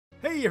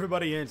Hey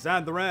everybody, it's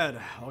Ad the Red.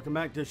 Welcome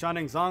back to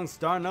Shining Song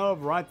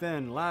Starnova. Right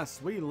then,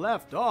 last we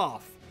left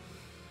off.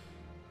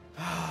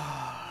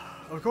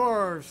 Of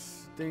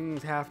course,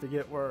 things have to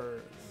get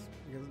worse.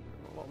 Because,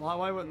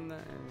 why wouldn't they?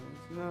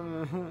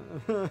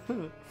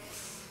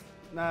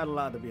 Not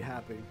allowed to be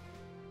happy.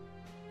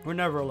 We're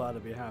never allowed to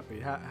be happy.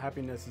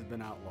 Happiness has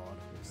been outlawed.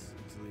 It's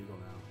illegal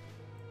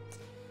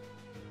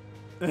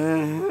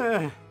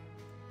now.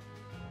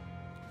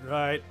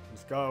 Right,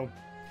 let's go.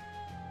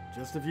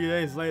 Just a few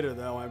days later,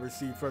 though, I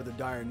received further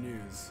dire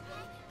news.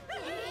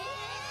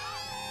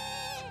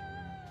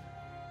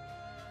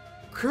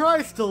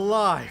 Christ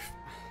alive!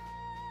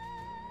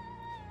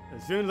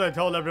 As soon as I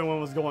told everyone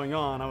what was going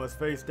on, I was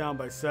faced down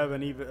by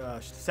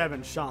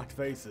seven shocked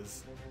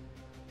faces.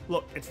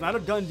 Look, it's not a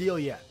done deal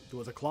yet. There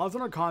was a clause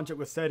in our contract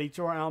which said each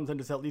of our albums had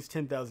to sell at least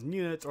 10,000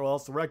 units or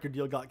else the record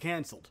deal got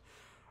cancelled.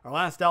 Our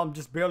last album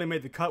just barely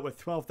made the cut with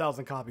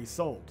 12,000 copies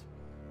sold.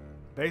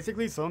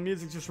 Basically, Sony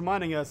Music's just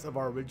reminding us of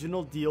our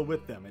original deal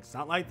with them. It's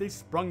not like they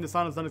sprung this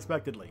on us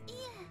unexpectedly.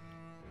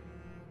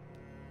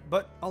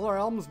 But all our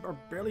albums are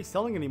barely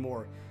selling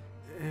anymore.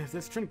 If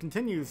this trend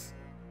continues,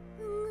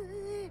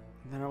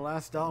 then our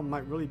last album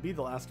might really be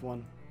the last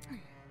one.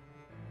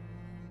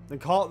 Then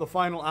call it the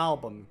final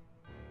album.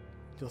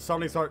 You'll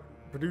suddenly start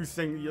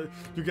producing, you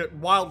get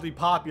wildly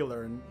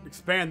popular and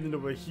expand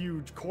into a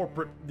huge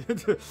corporate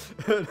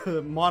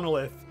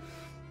monolith.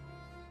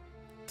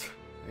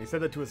 They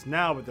said that to us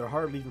now, but they're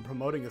hardly even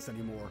promoting us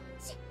anymore.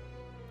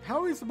 How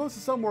are we supposed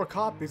to sell more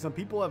copies when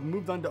people have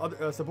moved on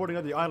to supporting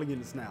other idol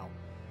units now?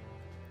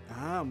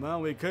 Ah, well,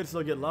 we could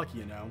still get lucky,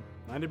 you know.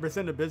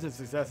 90% of business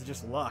success is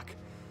just luck.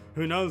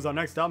 Who knows, our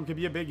next album could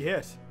be a big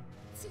hit.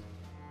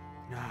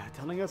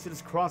 Telling us to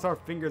just cross our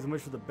fingers and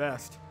wish for the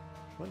best.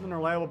 What an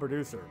unreliable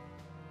producer.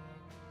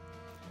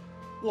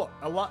 Look,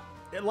 a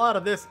lot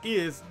of this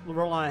is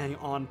relying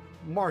on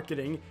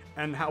marketing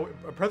and how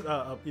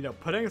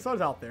putting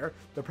ourselves out there,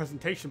 the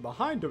presentation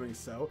behind doing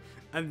so,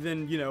 and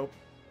then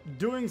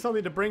doing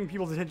something to bring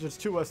people's attentions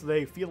to us so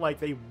they feel like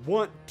they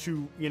want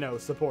to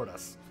support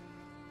us.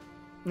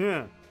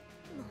 Yeah.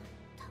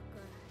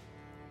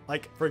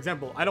 Like, for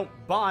example, I don't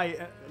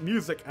buy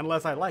music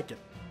unless I like it,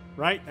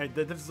 right?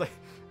 That's like,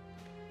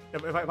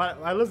 if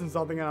I listen to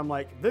something and I'm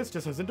like, this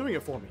just isn't doing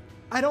it for me,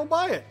 I don't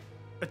buy it.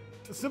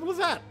 It's as simple as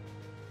that.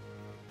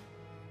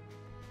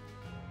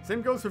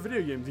 Same goes for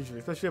video games usually,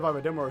 especially if I have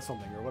a demo or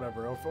something or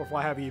whatever, or if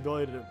I have the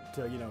ability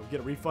to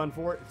get a refund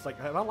for it. It's like,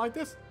 if I don't like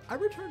this, I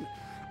return it.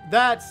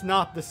 That's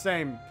not the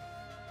same.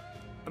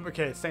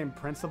 Okay, same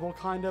principle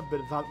kind of, but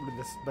it's not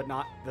this, but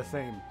not the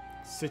same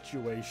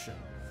situation.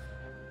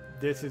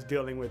 This is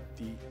dealing with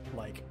the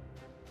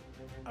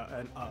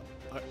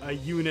a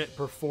unit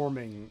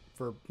performing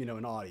for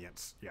an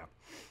audience. Yeah.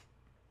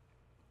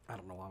 I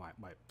don't know why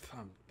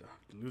I'm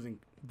losing.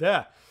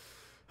 There.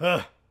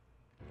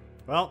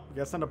 Well, I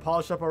guess time to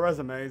polish up our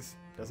resumes.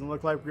 Doesn't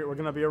look like we're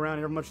gonna be around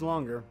here much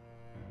longer.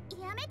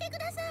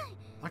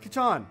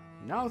 Aki-chan,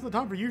 now is the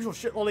time for usual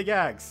shit lolly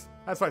gags.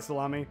 That's right,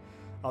 Salami.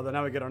 Although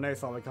now we get our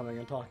next Salami coming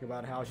and talking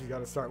about how she's got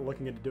to start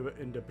looking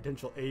into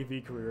potential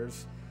AV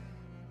careers.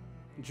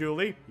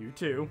 Julie, you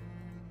too.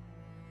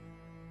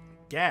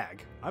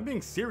 Gag. I'm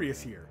being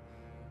serious here.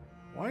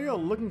 Why are you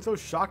looking so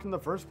shocked in the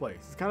first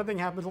place? This kind of thing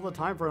happens all the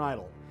time for an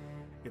idol.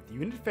 If the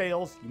unit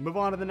fails, you move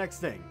on to the next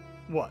thing.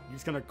 What, you're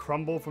just gonna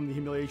crumble from the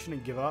humiliation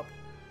and give up?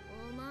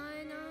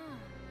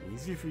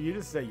 Easy for you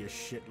to say, you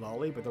shit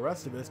lolly, but the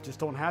rest of us just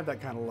don't have that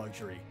kind of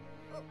luxury.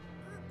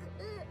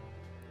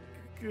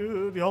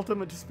 The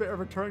ultimate despair of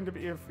returning to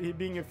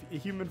being a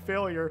human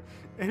failure.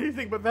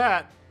 Anything but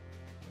that.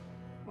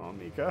 Oh,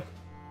 Mika.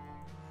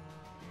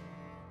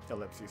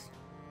 Ellipses.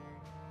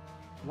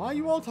 Why are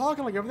you all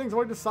talking like everything's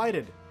already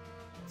decided?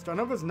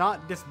 Starnova's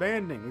not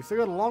disbanding. We've still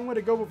got a long way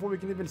to go before we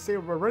can even say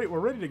we're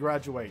ready to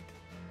graduate.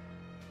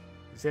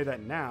 We say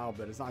that now,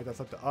 but it's not like that's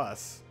up to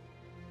us.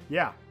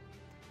 Yeah.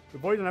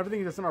 We've already done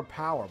everything that's in our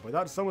power. But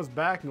without someone's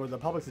backing or the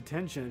public's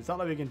attention, it's not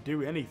like we can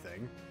do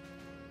anything.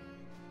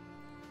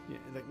 Yeah,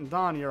 like,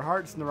 Don, your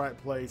heart's in the right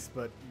place,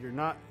 but you're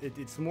not.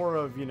 It's more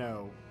of,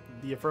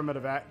 the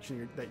affirmative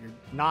action that you're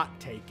not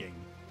taking.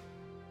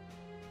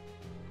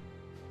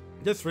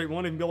 At this rate, we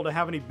won't even be able to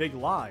have any big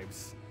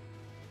lives.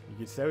 You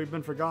could say we've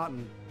been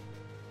forgotten.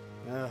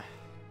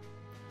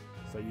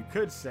 So you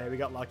could say we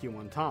got lucky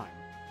one time.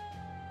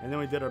 And then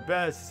we did our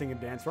best to sing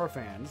and dance for our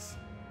fans.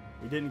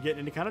 We didn't get in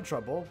any kind of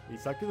trouble. We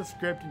stuck to the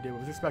script and did what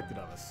was expected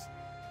of us.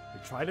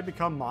 We tried to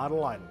become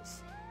model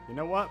idols. You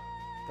know what?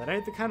 That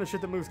ain't the kind of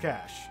shit that moves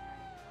cash.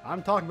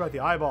 I'm talking about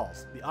the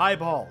eyeballs. The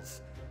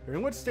eyeballs.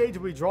 During what stage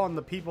did we draw on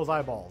the people's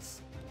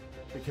eyeballs?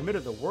 We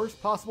committed the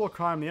worst possible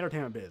crime in the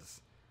entertainment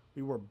biz.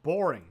 We were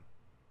boring.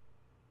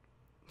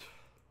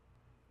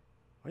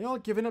 Why y'all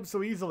giving up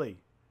so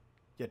easily?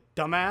 You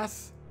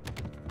dumbass.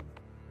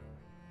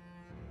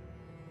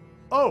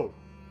 Oh!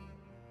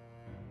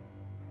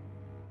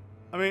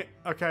 I mean,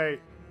 okay.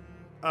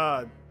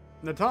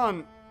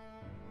 Nattan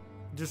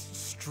just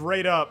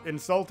straight up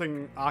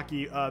insulting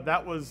Aki.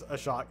 That was a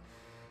shock.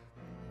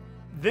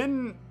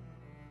 Then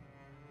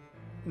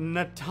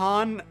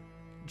Nattan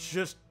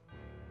just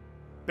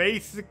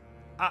basic...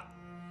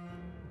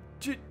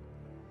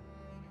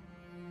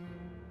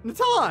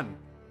 Nattan!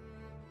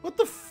 What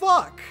the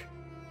fuck?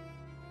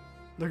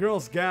 The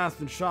girls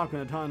gasped in shock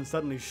when Nattan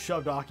suddenly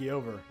shoved Aki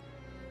over.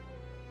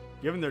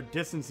 Given their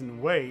distance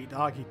and weight,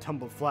 Aki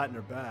tumbled flat in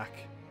her back.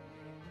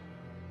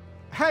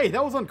 Hey,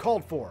 that was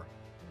uncalled for.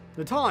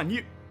 Nattan,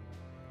 you...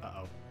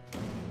 Uh-oh.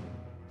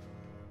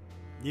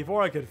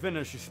 Before I could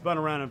finish, she spun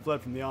around and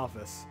fled from the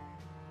office.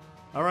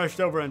 I rushed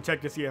over and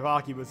checked to see if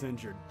Aki was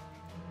injured.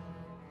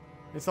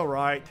 It's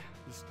alright.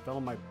 Just fell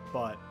on my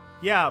butt.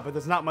 Yeah, but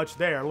there's not much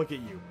there. Look at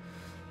you.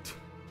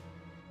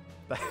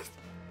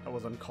 That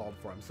was uncalled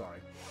for. I'm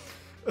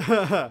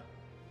sorry.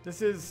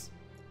 This is...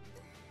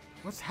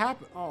 What's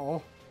happening?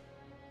 Oh.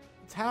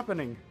 What's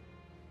happening?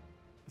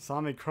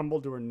 Asami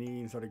crumbled to her knee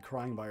and started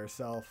crying by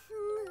herself.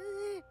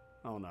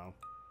 Oh no.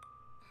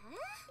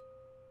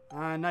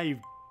 Now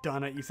you've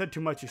done it. You said too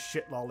much of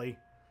shit, Lolly.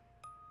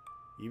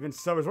 Even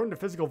so, resorting to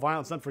physical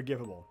violence is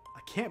unforgivable.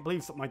 I can't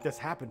believe something like this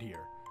happened here.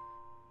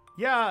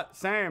 Yeah,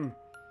 same.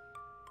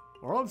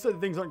 We're all upset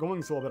that things aren't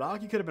going so well, but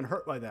Aki could have been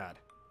hurt by that.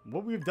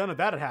 What would we have done if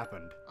that had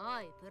happened?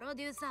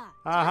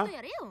 Uh-huh.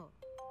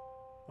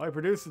 Alright,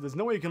 producer, there's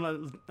no way you can let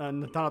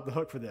Nathan off the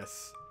hook for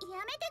this.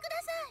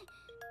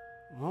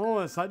 Oh,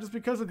 it's not just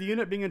because of the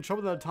unit being in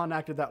trouble that Nathan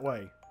acted that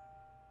way.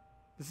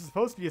 This is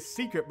supposed to be a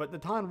secret, but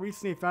Nathan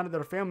recently found out that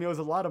her family owes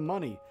a lot of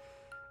money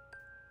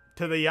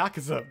to the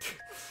Yakuza.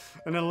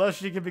 And unless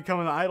she can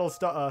become an idol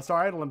star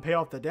idol and pay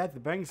off the debt,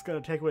 the bank's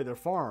going to take away their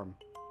farm.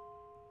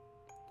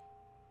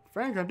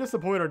 Frankly, I'm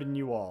disappointed in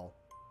you all.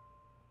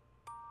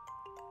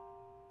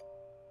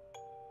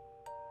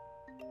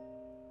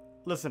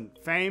 Listen,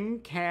 fame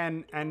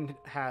can and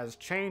has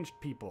changed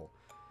people.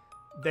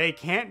 They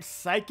can't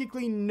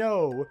psychically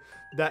know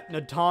that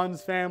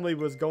Nathan's family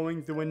was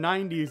going through a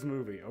 90s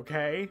movie,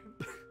 okay?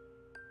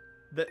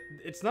 That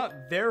it's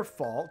not their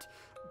fault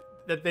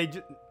that they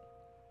just...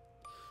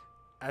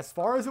 As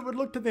far as it would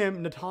look to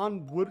them,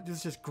 Nathan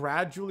is just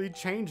gradually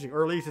changing,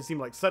 or at least it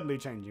seemed like suddenly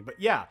changing. But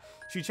yeah,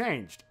 she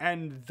changed,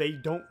 and they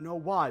don't know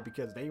why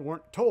because they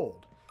weren't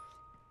told.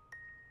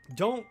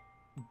 Don't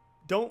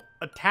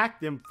attack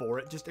them for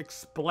it. Just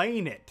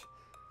explain it.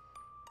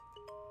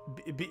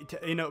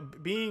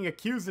 Being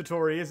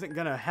accusatory isn't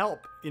gonna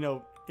help.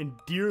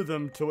 Endear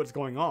them to what's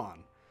going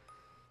on.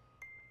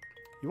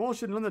 You all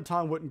should know that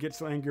Nathan wouldn't get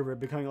so angry over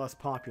becoming less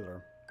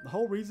popular. The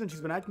whole reason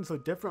she's been acting so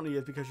differently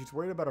is because she's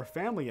worried about her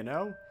family, you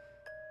know?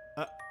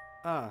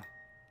 The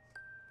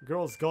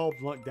girls gulped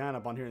and looked down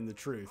upon hearing the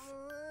truth.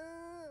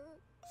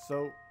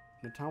 So,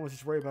 Nathan was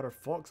just worried about her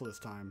folks all this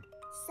time.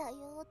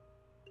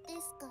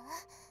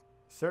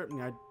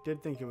 Certainly, I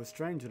did think it was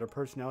strange that her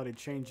personality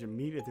changed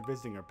immediately after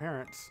visiting her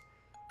parents.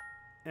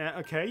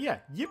 Okay, yeah,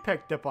 you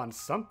picked up on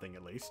something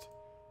at least.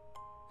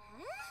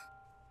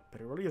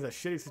 But it really is a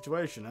shitty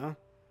situation, huh?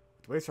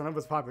 With the way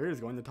Starnova's popularity is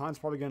going, Nathan's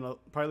probably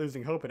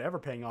losing hope at ever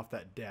paying off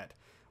that debt,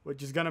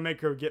 which is gonna make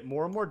her get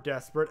more and more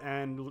desperate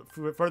and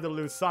further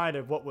lose sight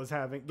of what was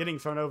getting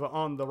Starnova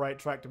on the right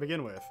track to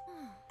begin with.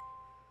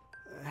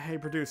 Hey,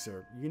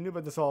 producer, you knew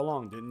about this all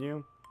along, didn't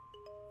you?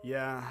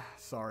 Yeah,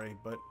 sorry,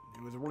 but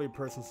it was a really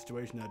personal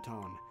situation at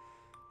Nattan,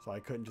 so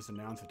I couldn't just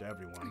announce it to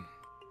everyone.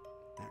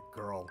 That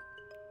girl.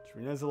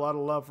 She has a lot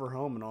of love for her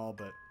home and all,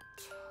 but...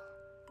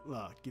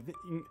 Look,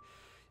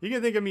 you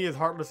can think of me as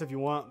heartless if you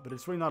want, but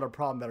it's really not a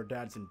problem that her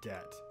dad's in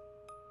debt.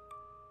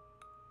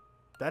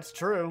 That's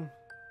true.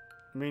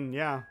 I mean,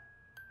 yeah.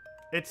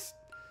 It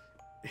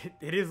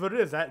is what it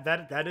is.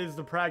 That is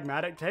the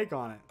pragmatic take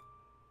on it.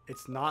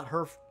 It's not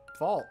her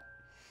fault.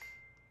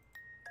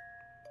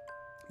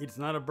 It's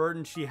not a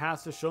burden she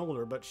has to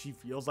shoulder, but she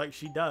feels like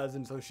she does,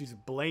 and so she's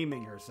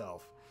blaming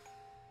herself.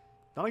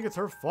 Not like it's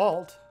her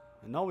fault.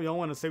 I know we all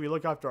want to say we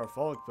look after our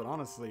folks, but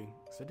honestly,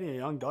 sending a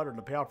young daughter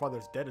to pay our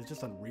father's debt is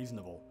just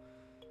unreasonable.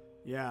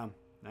 Yeah,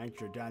 I think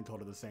your dad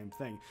told her the same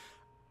thing.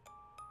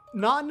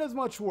 Not in as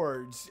much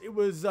words. It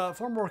was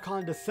far more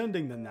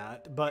condescending than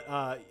that, but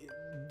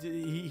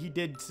he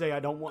did say,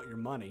 I don't want your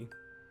money.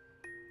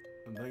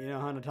 But you know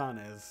how Nattan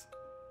is.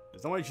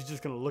 There's no way she's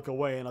just going to look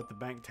away and let the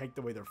bank take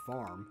away their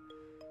farm.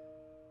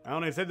 I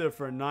only stayed there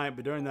for a night,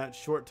 but during that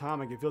short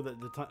time, I could feel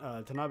that the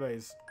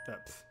Tanabe's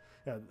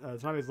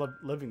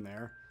living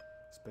there.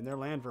 It's been their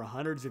land for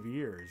hundreds of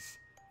years.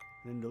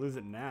 And then to lose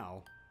it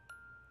now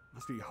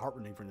must be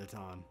heartrending for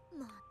Nattan.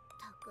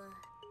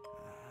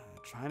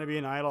 Trying to be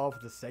an idol for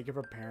the sake of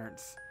her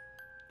parents.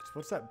 Just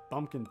what's that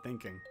bumpkin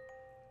thinking?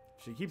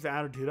 If she keeps the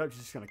attitude up,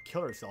 she's just gonna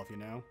kill herself, you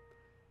know?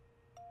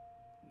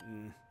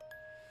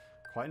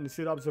 Quite an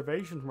astute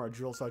observation from our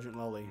drill sergeant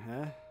Lily,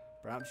 eh?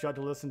 Perhaps she ought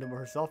to listen to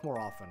herself more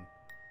often.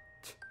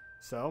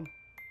 So,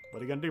 what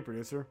are you gonna do,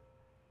 producer?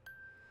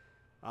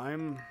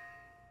 I'm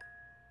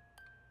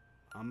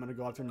gonna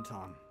go after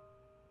Nattan.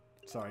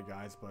 Sorry,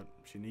 guys, but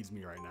she needs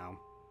me right now.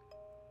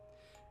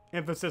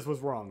 Emphasis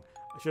was wrong.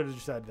 I should have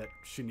just said that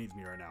she needs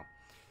me right now.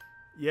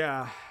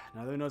 Yeah,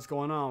 now that we know what's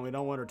going on, we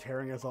don't want her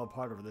tearing us all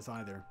apart over this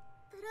either.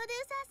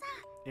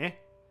 Eh?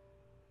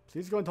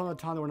 Please go and tell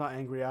Nattan that we're not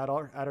angry at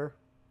her.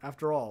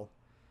 After all,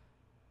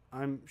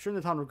 I'm sure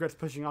Nattan regrets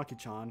pushing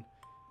Aki-chan.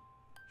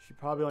 She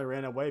probably only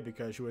ran away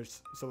because she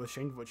was so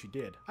ashamed of what she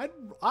did.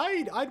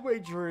 I'd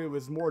wager it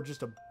was more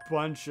just a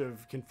bunch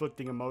of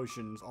conflicting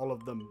emotions, all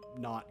of them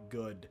not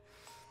good.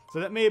 So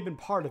that may have been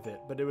part of it,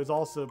 but it was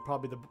also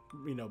probably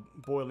the,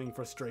 boiling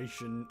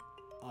frustration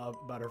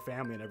about her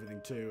family and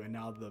everything too. And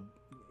now the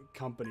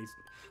company's,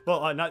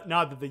 well,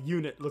 now that the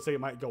unit looks like it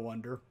might go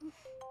under.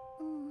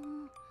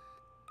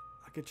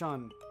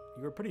 Akichan,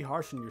 you were pretty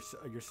harsh on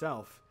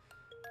yourself.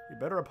 You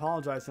better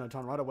apologize to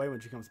Nattan right away when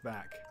she comes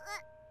back.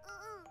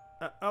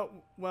 Oh,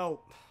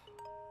 well,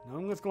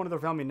 knowing what's going to their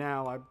family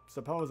now, I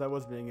suppose I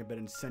was being a bit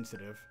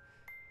insensitive.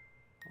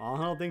 I'll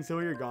handle things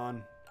till you're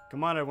gone.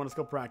 Come on, everyone, let's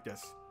go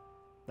practice.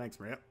 Thanks,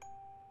 Maria.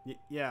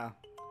 Yeah.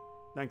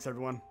 Thanks,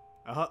 everyone.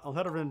 I'll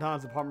head over to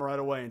Nattan's apartment right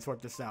away and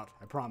sort this out.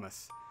 I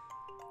promise.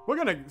 We're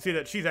gonna see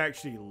that she's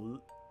actually...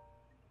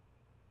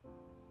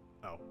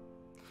 Oh.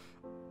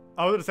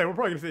 I was gonna say, we're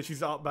probably gonna see that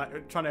she's out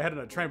back trying to head in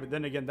a train, but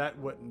then again, that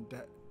wouldn't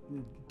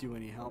do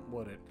any help,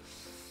 would it?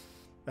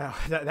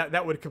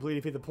 That would completely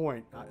defeat the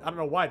point. I don't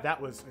know why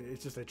that was...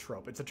 It's just a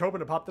trope. It's a trope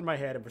and it popped in my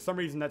head, and for some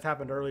reason that's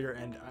happened earlier,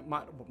 and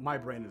my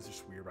brain is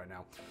just weird right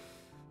now.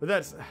 But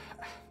that's...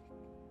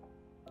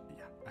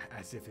 Yeah,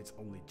 as if it's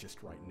only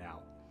just right now.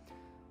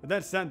 With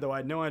that said, though, I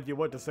had no idea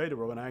what to say to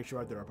her when I actually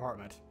arrived at their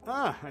apartment.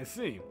 Ah, I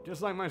see.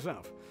 Just like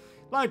myself.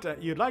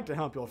 You'd like to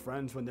help your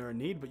friends when they're in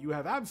need, but you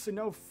have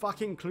absolutely no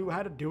fucking clue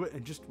how to do it,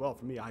 and just, well,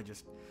 for me, I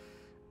just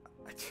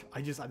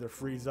either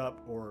freeze up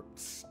or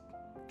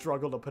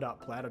struggle to put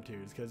out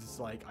platitudes, because it's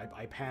like,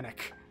 I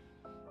panic.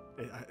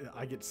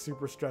 I get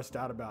super stressed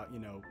out about,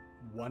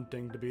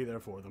 wanting to be there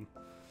for them,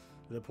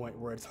 to the point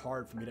where it's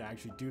hard for me to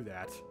actually do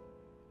that.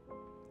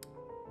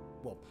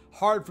 Well,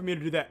 hard for me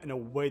to do that in a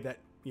way that,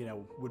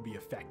 would be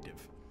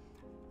effective.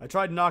 I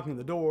tried knocking on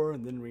the door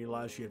and then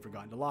realized she had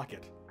forgotten to lock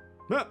it.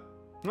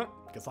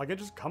 Guess I could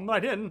just come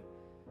right in.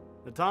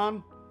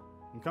 Nattan,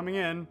 I'm coming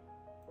in.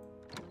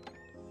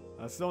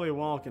 I slowly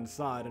walk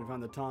inside and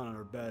found Nattan on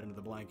her bed under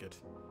the blanket.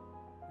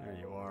 There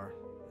you are.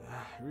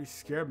 You really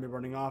scared me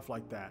running off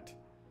like that.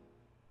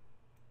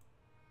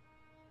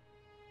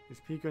 Is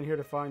Pico in here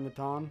to find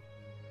Nattan?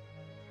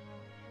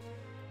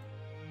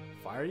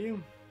 Fire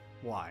you?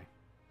 Why?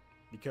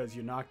 Because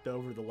you knocked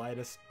over the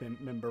lightest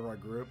member of our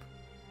group?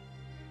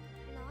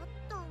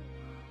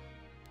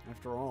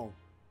 After all,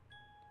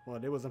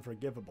 what it was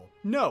unforgivable.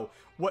 No!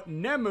 What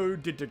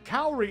Nemu did to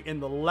Kaori in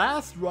the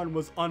last run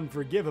was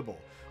unforgivable.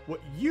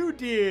 What you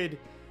did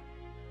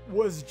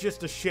was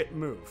just a shit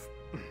move.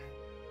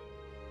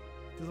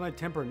 Doesn't my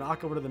temper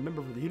knock over to the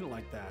member of the unit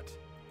like that?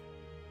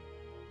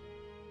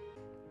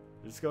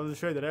 It just goes to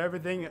show that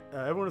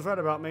everyone is right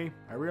about me.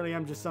 I really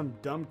am just some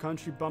dumb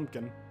country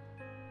bumpkin.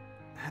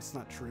 That's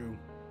not true.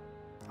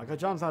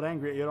 Akichan's not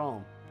angry at you at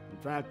all. In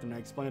fact, when I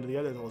explained to the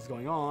others what was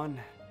going on,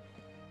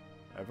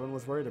 everyone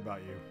was worried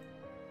about you.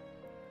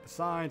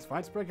 Besides,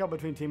 fights break out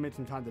between teammates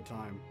from time to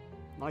time.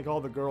 Not like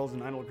all the girls in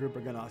the idol group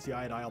are gonna see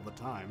eye to eye all the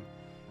time.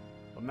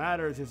 What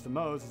matters is the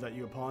most is that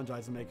you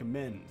apologize and make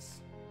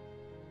amends.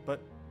 But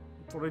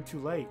it's already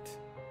too late.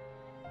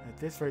 At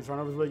this rate,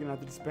 Starnova's really gonna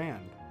have to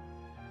disband.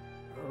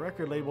 A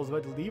record label's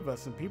about to leave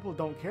us, and people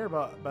don't care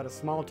about a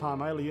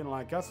small-time idol unit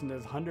like us, and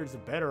there's hundreds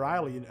of better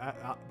idols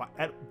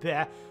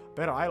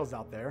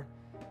out there.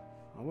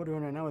 All we're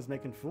doing right now is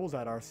making fools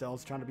out of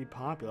ourselves, trying to be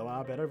popular,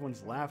 while I bet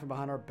everyone's laughing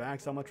behind our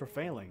backs how much we're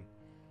failing.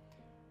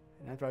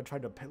 And after I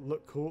tried to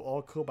look cool,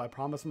 all cool, by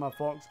promising my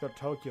folks to go to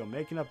Tokyo,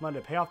 make enough money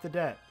to pay off the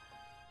debt,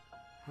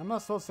 how am I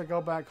supposed to go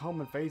back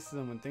home and face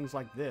them when things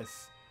like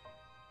this?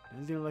 It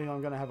doesn't even look like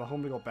I'm going to have a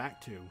home to go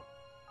back to.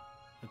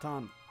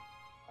 Nattan,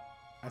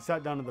 I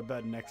sat down on the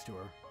bed next to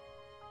her.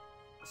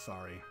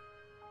 Sorry.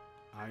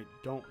 I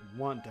don't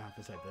want to have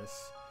to say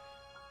this,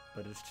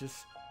 but it's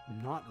just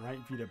not right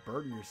for you to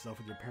burden yourself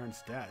with your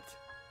parents' debt.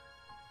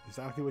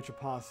 Exactly what your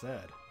pa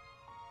said.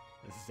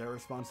 This is their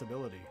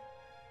responsibility.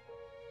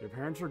 Your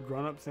parents are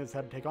grown-ups and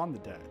had to take on the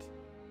debt.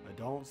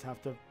 Adults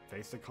have to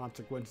face the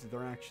consequences of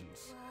their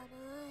actions.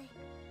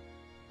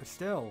 But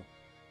still,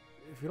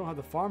 if we don't have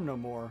the farm no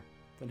more,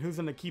 then who's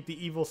going to keep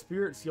the evil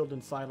spirit sealed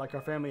inside like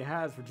our family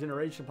has for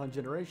generation upon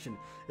generation?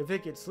 If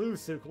it gets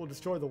loose, it will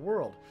destroy the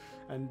world.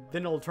 And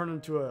then it'll turn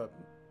into a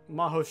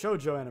Maho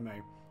Shoujo anime.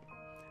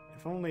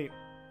 If only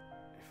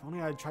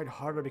I'd tried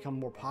harder to become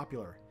more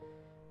popular.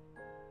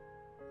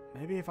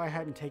 Maybe if I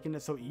hadn't taken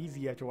it so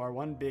easy after our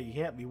one big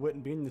hit, we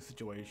wouldn't be in this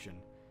situation.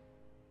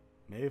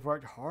 Maybe if I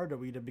worked harder,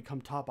 we'd have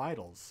become top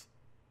idols.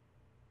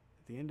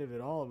 At the end of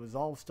it all, it was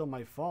all still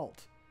my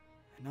fault.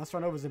 And now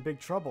Starnova's in big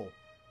trouble.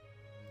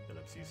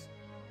 Ellipses.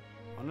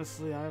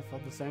 Honestly, I've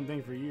felt the same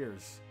thing for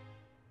years.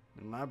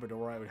 In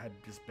Labrador, I had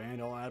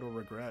disbanded all idle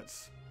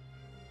regrets.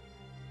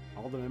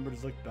 All the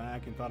members looked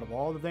back and thought of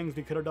all the things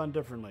we could have done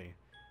differently.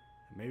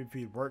 And maybe if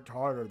we'd worked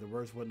harder, the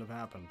worst wouldn't have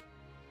happened.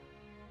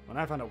 When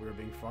I found out we were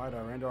being fired,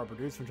 I ran to our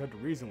producer and tried to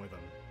reason with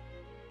him.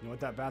 You know what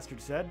that bastard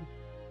said?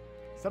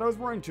 He said I was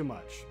worrying too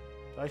much.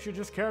 That I should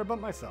just care about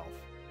myself.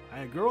 I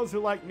had girls who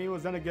liked me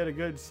was gonna get a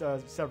good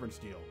severance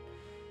deal.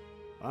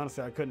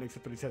 Honestly, I couldn't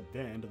accept what he said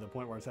then, to the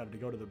point where I decided to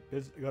go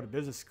to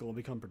business school and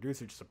become a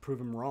producer just to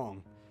prove him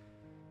wrong.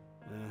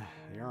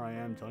 Here I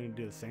am, telling you to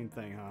do the same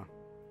thing, huh?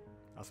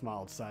 I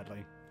smiled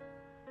sadly.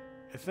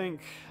 I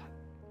think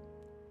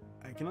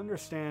I can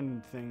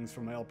understand things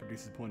from my male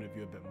producer's point of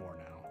view a bit more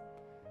now.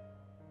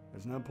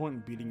 There's no point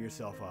in beating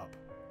yourself up.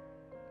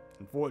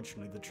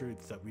 Unfortunately, the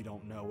truth is that we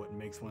don't know what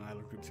makes one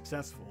idol group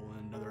successful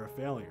and another a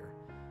failure.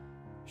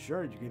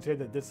 Sure, you can say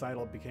that this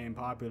idol became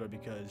popular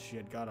because she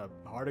had got a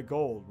heart of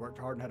gold, worked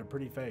hard, and had a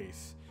pretty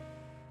face.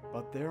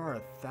 But there are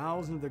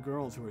 1,000 of the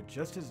girls who are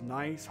just as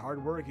nice,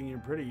 hardworking,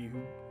 and pretty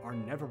who are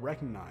never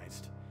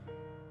recognized.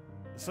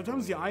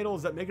 Sometimes the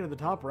idols that make it to the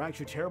top are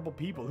actually terrible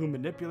people who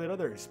manipulate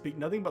others, speak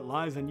nothing but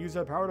lies, and use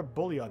their power to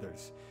bully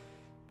others.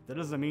 But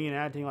that doesn't mean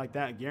acting like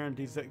that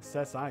guarantees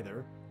success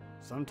either.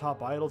 Some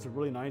top idols are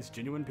really nice,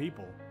 genuine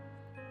people.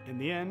 In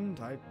the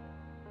end, I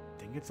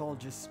think it's all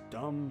just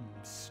dumb,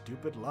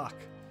 stupid luck.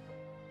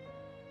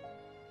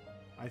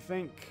 I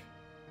think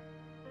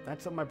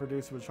that's what my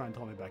producer was trying to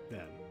tell me back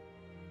then.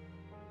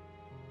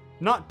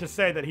 Not to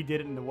say that he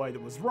did it in the way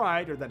that was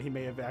right, or that he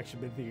may have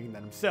actually been thinking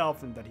that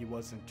himself, and that he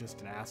wasn't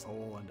just an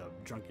asshole and a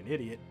drunken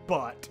idiot,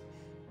 but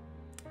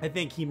I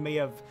think he may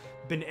have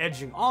been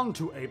edging on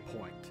to a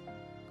point.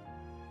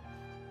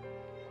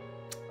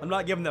 I'm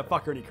not giving that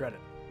fucker any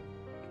credit.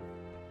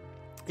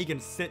 He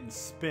can sit and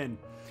spin.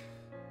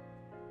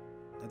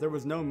 That there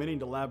was no meaning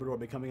to Labrador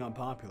becoming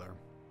unpopular.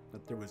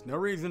 That there was no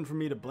reason for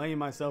me to blame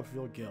myself or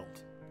feel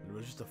guilt. It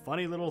was just a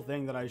funny little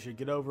thing that I should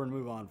get over and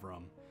move on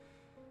from.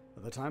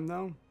 At the time,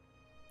 though,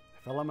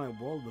 I felt like my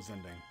world was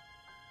ending.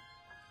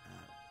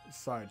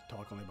 Sorry to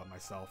talk only about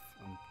myself.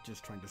 I'm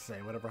just trying to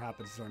say whatever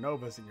happens to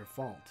Starnova isn't your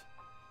fault.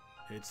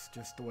 It's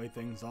just the way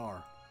things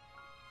are.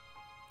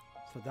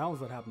 So that was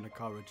what happened to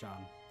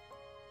Karu-chan.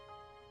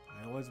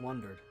 I always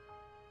wondered.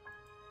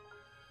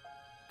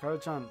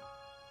 Karu-chan,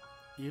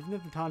 even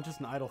if Nattan's just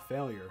an idle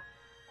failure,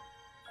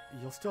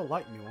 you'll still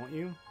like me, won't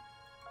you?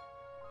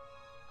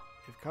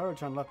 If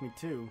Karu-chan left me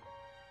too,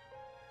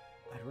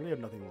 I'd really have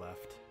nothing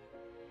left.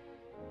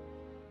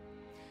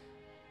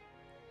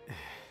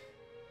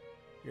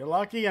 You're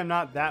lucky I'm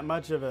not that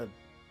much of a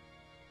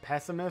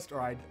pessimist, or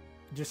I'd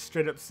just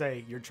straight up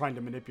say you're trying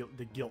to manipulate,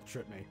 to guilt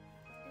trip me.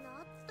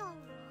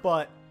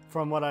 But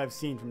from what I've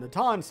seen from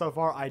Nattan so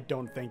far, I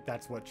don't think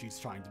that's what she's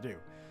trying to do,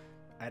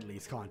 at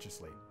least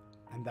consciously.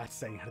 And that's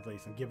saying at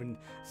least. I'm giving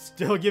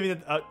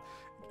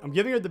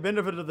her the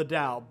benefit of the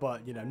doubt,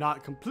 but you know,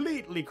 not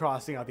completely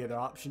crossing out the other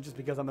option just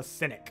because I'm a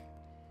cynic.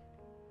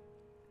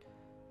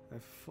 I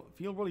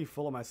feel really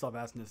full of myself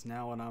asking this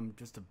now, and I'm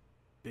just a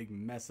big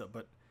mess up,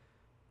 but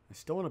I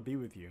still want to be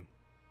with you.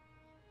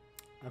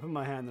 I put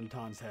my hand on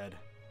Nattan's head.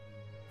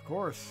 Of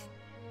course,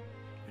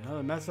 you're not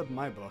a mess up in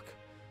my book.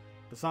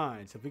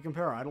 Besides, if we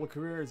compare our idol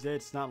careers,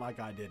 it's not like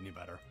I did any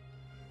better.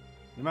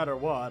 No matter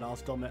what, I'll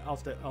still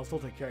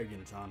take care of you,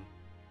 Nattan.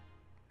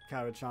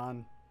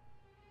 Karu-chan.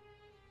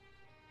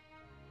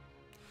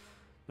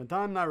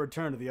 Nattan and I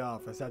returned to the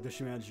office after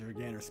she managed to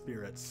regain her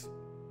spirits.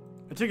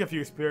 I took a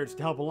few spirits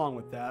to help along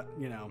with that,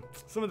 you know,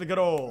 some of the good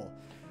old.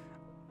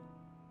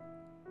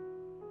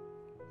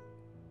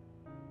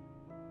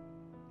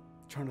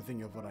 Trying to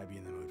think of what I'd be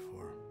in the mood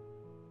for.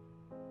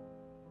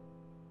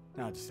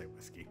 I'll just say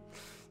whiskey.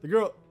 The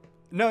girl...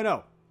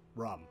 No,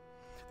 rum.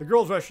 The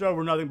girls rushed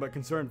over, nothing but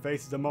concerned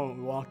faces the moment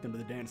we walked into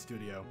the dance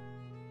studio.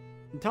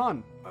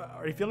 Nattan,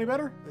 are you feeling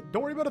better?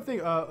 Don't worry about a thing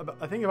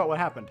about what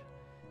happened.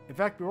 In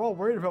fact, we're all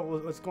worried about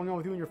what's going on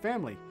with you and your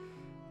family.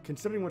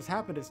 Considering what's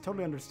happened, it's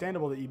totally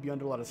understandable that you'd be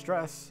under a lot of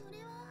stress.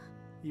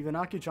 Even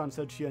Aki-chan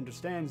said she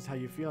understands how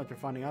you feel after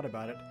finding out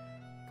about it.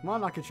 Come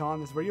on,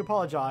 Aki-chan, this is where you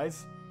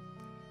apologize.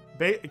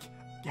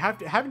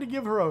 Having to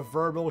give her a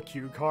verbal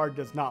cue card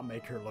does not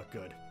make her look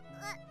good.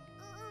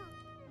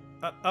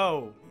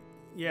 Oh,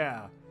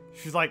 yeah.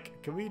 She's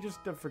like, can we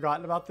just have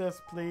forgotten about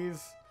this,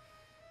 please?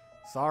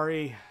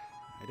 Sorry.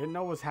 I didn't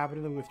know what was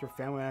happening with your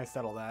family when I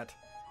said all that.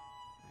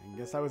 I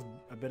guess I was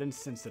a bit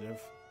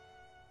insensitive.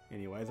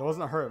 Anyways, I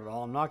wasn't hurt at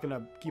all. I'm not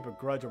gonna keep a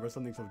grudge over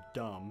something so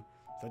dumb.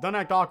 So don't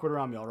act awkward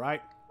around me,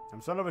 alright?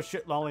 I'm son of a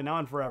shit lolly now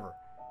and forever.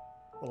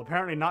 Well,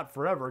 apparently not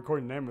forever,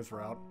 according to Nama's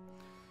route.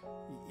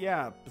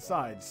 Yeah,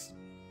 besides,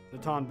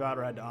 Nattan bowed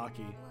her head to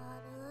Aki.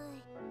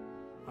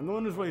 I'm the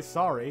one who's really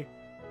sorry.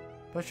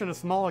 Pushing a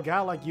small guy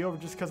like you over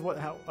just because what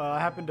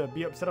happened to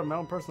be upset over my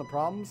own personal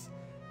problems?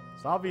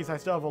 It's obvious I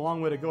still have a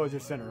long way to go as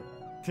your sinner.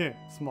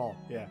 Small,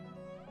 yeah.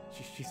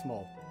 She's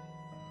small.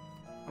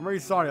 I'm really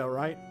sorry,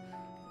 alright?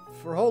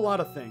 For a whole lot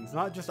of things,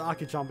 not just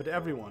Aki-chan, but to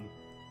everyone.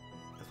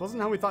 This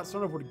wasn't how we thought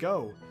Starnova would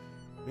go.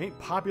 We ain't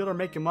popular,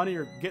 making money,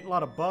 or getting a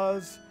lot of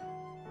buzz.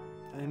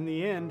 And in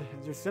the end,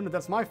 it's your sinner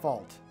that's my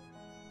fault.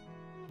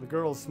 The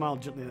girls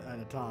smiled gently at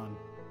Nattan.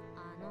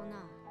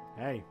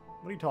 Hey,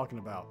 what are you talking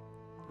about?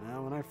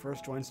 When I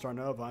first joined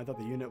Starnova, I thought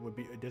the unit would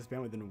be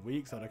disbanded within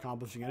weeks without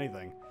accomplishing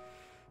anything.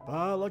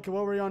 But look at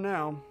where we are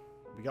now.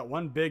 We got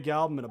one big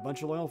album and a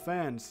bunch of loyal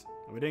fans.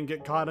 And we didn't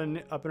get caught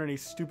up in any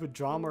stupid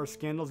drama or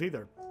scandals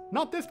either.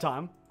 Not this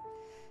time.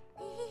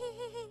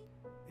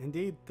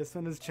 Indeed, this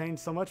one has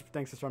changed so much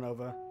thanks to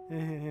Starnova.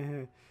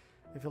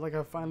 I feel like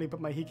I finally put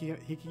my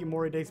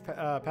Hikikomori days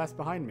past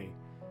behind me.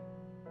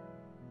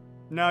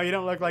 No, you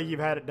don't look like you've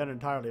had it done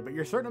entirely, but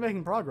you're certainly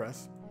making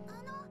progress.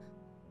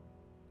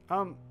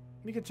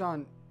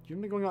 Mika-chan,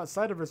 you've been going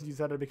outside ever since you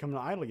decided to become an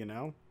idol, you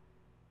know?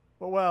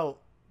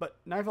 Well, but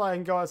now I feel like I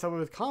can go outside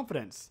with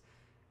confidence.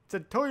 It's a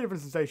totally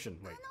different sensation.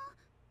 Wait.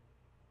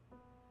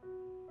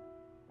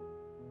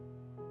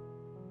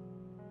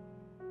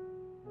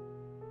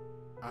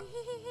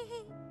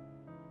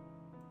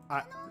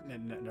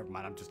 Never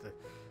mind, I'm just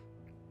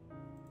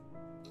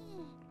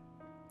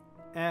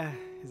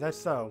is that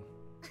so?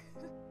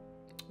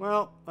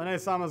 Well,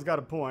 Ane-sama's got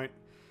a point.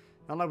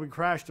 Not like we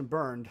crashed and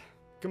burned.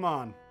 Come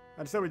on.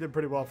 I'd say we did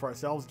pretty well for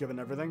ourselves, given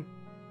everything.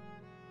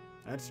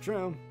 That's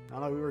true.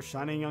 Not like we were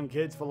shining young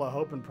kids full of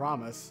hope and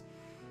promise.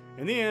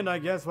 In the end, I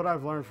guess what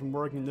I've learned from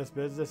working in this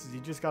business is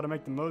you just gotta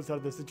make the most out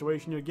of the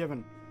situation you're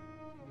given.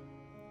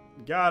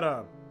 You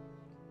gotta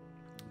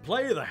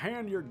play the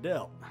hand you're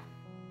dealt.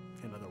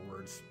 In other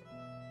words.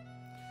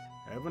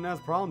 Everyone has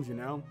problems, you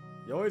know.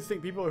 You always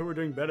think people who are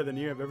doing better than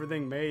you have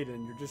everything made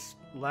and you're just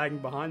lagging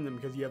behind them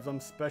because you have some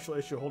special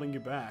issue holding you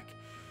back.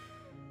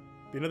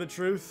 But you know the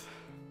truth?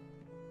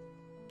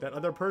 That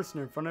other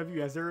person in front of you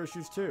has their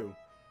issues too.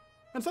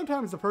 And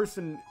sometimes the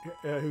person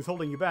who's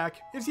holding you back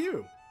is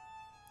you.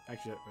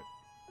 Actually,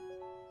 wait.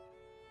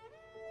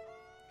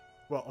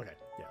 Well, okay,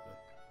 yeah.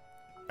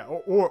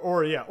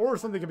 Or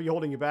something could be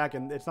holding you back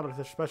and it's not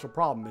a special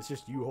problem, it's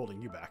just you holding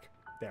you back.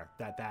 There,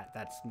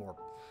 that's more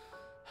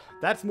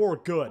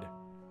good.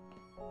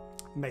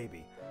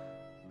 Maybe.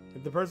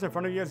 If the person in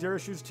front of you has their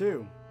issues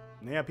too.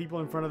 And they have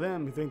people in front of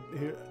them who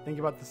think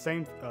about the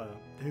same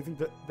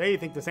they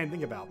think the same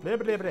thing about. Blah,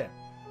 blah, blah.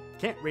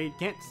 Can't read,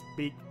 can't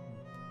speak,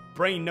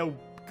 brain no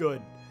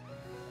good.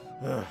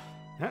 The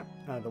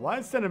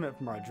wise sentiment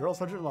from our drill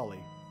sergeant Lolly.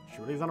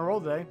 Surely he's on a roll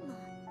today.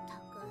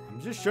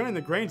 I'm just showing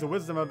the grains of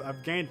wisdom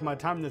I've gained from my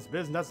time in this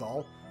business, that's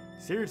all.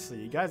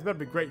 Seriously, you guys better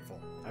be grateful.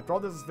 After all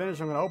this is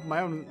finished, I'm gonna open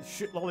my own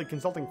shit lolly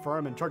consulting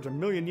firm and charge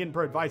 1,000,000 yen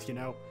per advice, you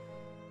know.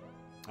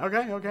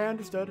 Okay,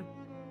 understood.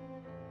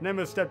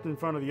 Nemu stepped in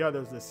front of the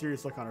others with a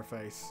serious look on her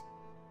face.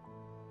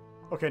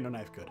 Okay, no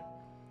knife, good.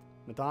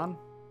 Nattan?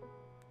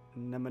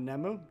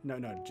 Nemu?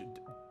 No,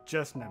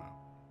 just Nemu.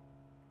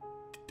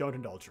 Don't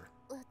indulge her.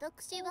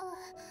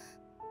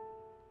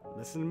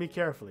 Listen to me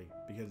carefully,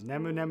 because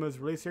Nemu is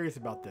really serious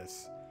about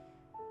this.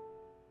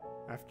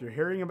 After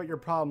hearing about your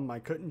problem, I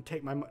couldn't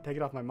take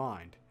it off my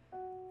mind.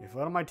 If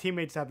one of my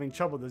teammates is having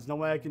trouble, there's no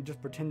way I can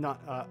just pretend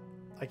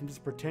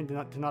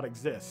to not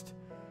exist.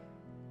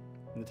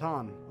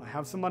 Nattan, I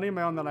have some money of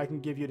my own that I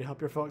can give you to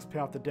help your folks pay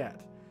off the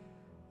debt.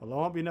 Although it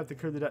won't be enough to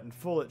clear the debt in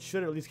full, it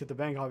should at least get the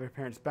bank off your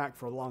parents' back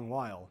for a long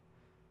while.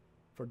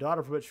 For a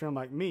daughter for which family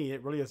like me,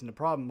 it really isn't a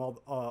problem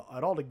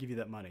at all to give you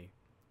that money.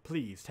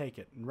 Please, take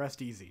it and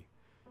rest easy.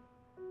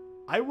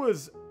 I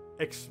was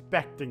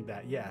expecting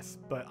that, yes,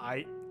 but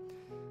I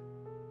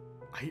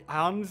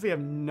honestly have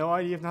no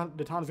idea if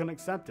Nattan's going to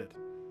accept it.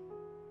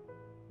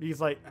 Because,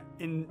 like,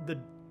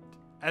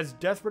 as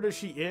desperate as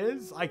she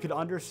is, I could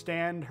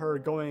understand her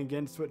going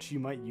against what she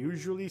might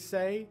usually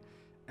say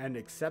and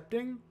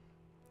accepting,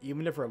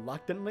 even if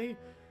reluctantly.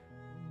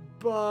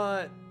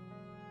 But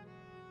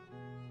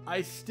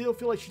I still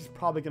feel like she's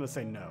probably going to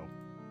say no.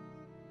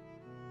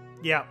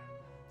 Yeah.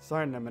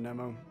 Sorry,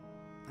 Nemu.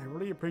 I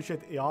really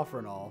appreciate the offer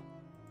and all.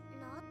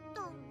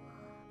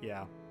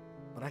 Yeah.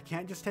 But I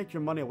can't just take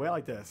your money away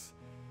like this.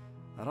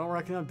 I don't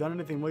reckon I've done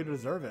anything really to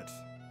deserve it.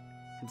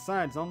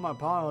 Besides, on my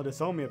pa would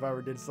disown me if I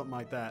ever did something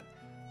like that.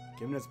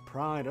 Given his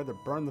pride, I'd rather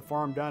burn the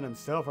farm down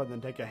himself rather than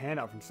take a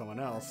handout from someone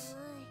else.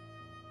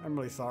 I'm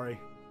really sorry.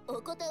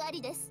 Oh,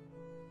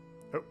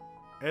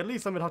 at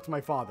least let me talk to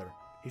my father.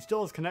 He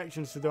still has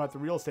connections throughout the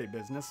real estate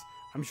business.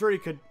 I'm sure he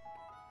could...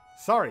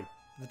 Sorry,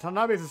 the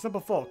Tanabes are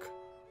simple folk.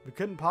 We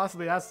couldn't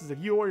possibly ask this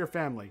of you or your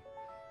family.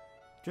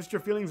 Just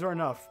your feelings are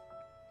enough.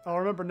 I'll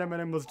remember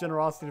Nemenem's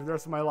generosity for the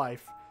rest of my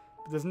life.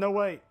 But there's no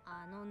way...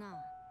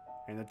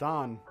 And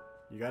Nattan,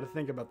 you gotta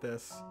think about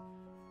this.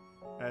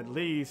 At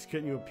least,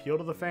 couldn't you appeal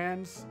to the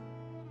fans?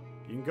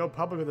 You can go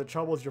public with the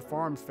troubles your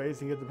farms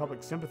face and get the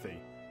public sympathy.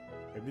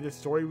 Maybe this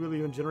story will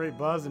even generate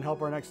buzz and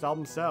help our next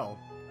album sell.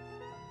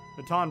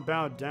 Nattan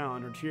bowed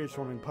down, her tears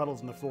forming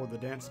puddles on the floor of the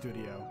dance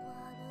studio.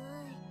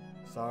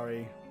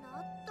 Sorry.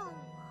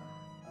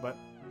 But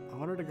I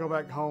wanted to go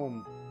back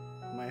home,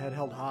 my head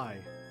held high.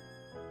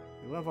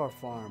 We love our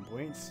farm, but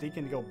we ain't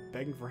sneaking to go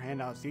begging for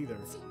handouts either.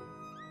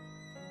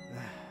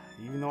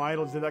 Even though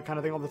idols do that kind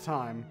of thing all the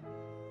time.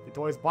 They'd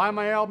always buy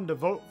my album to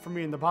vote for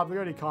me in the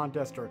popularity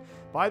contest, or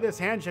buy this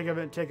handshake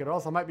event ticket, or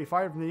else I might be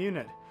fired from the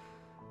unit.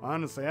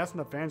 Honestly, asking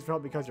the fans for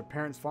help because your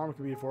parents' farm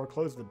could be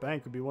foreclosed at the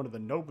bank would be one of the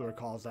nobler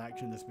calls to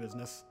action in this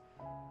business.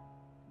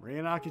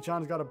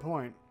 Rianaki-chan's got a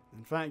point.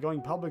 In fact,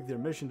 going public with your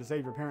mission to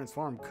save your parents'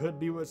 farm could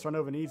be what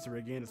Starnova needs to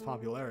regain its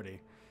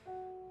popularity.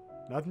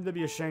 Nothing to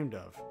be ashamed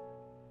of.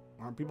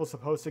 Aren't people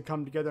supposed to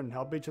come together and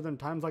help each other in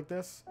times like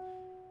this?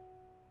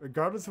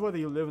 Regardless of whether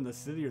you live in the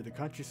city or the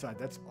countryside,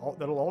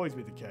 that'll always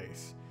be the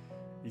case.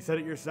 You said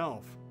it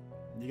yourself.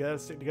 You gotta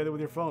stick together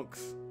with your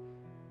folks.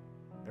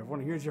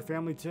 Everyone here's your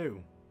family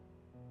too.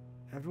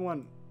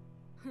 Everyone...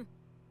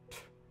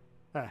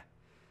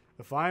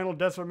 The final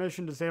desperate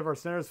mission to save our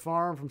center's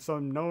farm from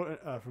some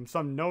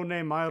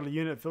no-name model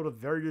unit filled with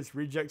various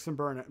rejects and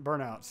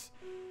burnouts.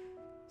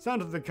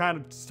 Sounds like the kind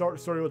of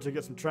story which will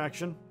get some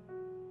traction.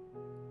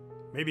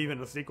 Maybe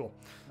even a sequel.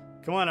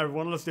 Come on,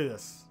 everyone, let's do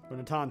this. For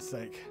Nattan's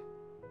sake.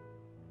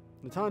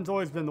 Nattan's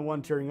always been the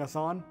one cheering us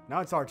on. Now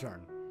it's our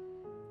turn.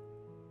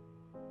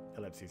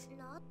 Ellipses.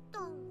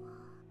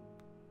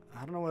 I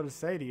don't know what to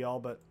say to y'all,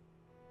 but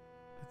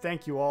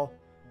thank you all.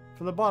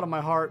 From the bottom of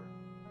my heart,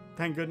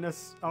 thank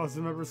goodness I was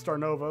a member of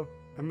Starnova.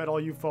 I met all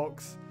you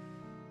folks.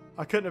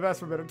 I couldn't have asked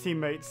for better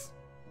teammates.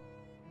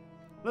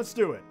 Let's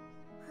do it.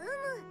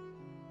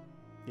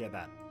 Yeah,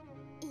 that.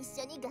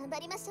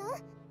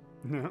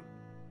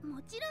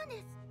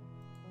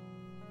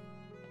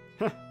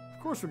 Of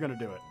course we're gonna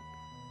do it.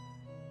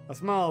 I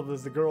smiled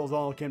as the girls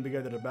all came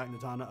together to back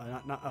Nattan,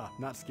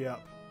 not Skip.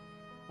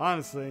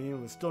 Honestly, it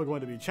was still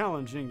going to be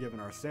challenging given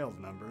our sales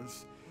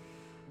numbers.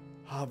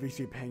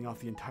 Obviously, paying off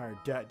the entire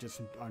debt just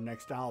from our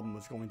next album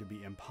was going to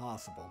be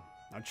impossible.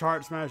 Our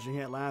chart-smashing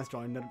hit last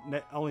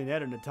only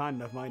netted Nattan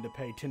enough money to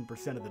pay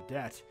 10% of the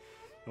debt,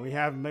 and we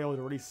haven't been able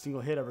to release a single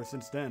hit ever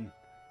since then.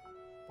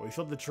 But we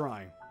still had to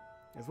try.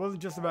 This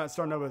wasn't just about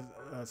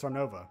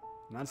Starnova.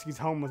 Natsuki's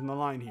home was on the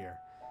line here.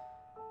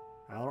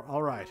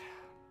 Alright.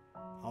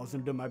 I was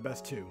going to do my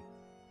best too.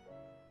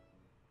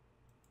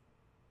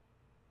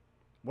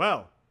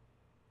 Well,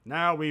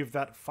 now we've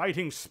that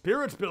fighting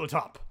spirit built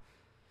up.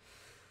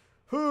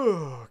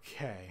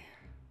 Okay.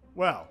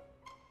 Well.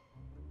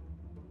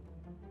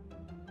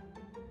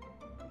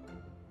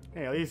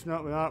 Hey, at least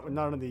we're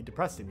not on the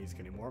depressing music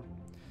anymore.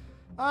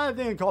 I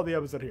think I'll call the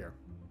episode here.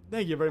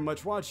 Thank you very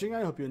much for watching.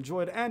 I hope you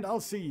enjoyed, and I'll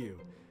see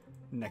you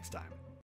next time.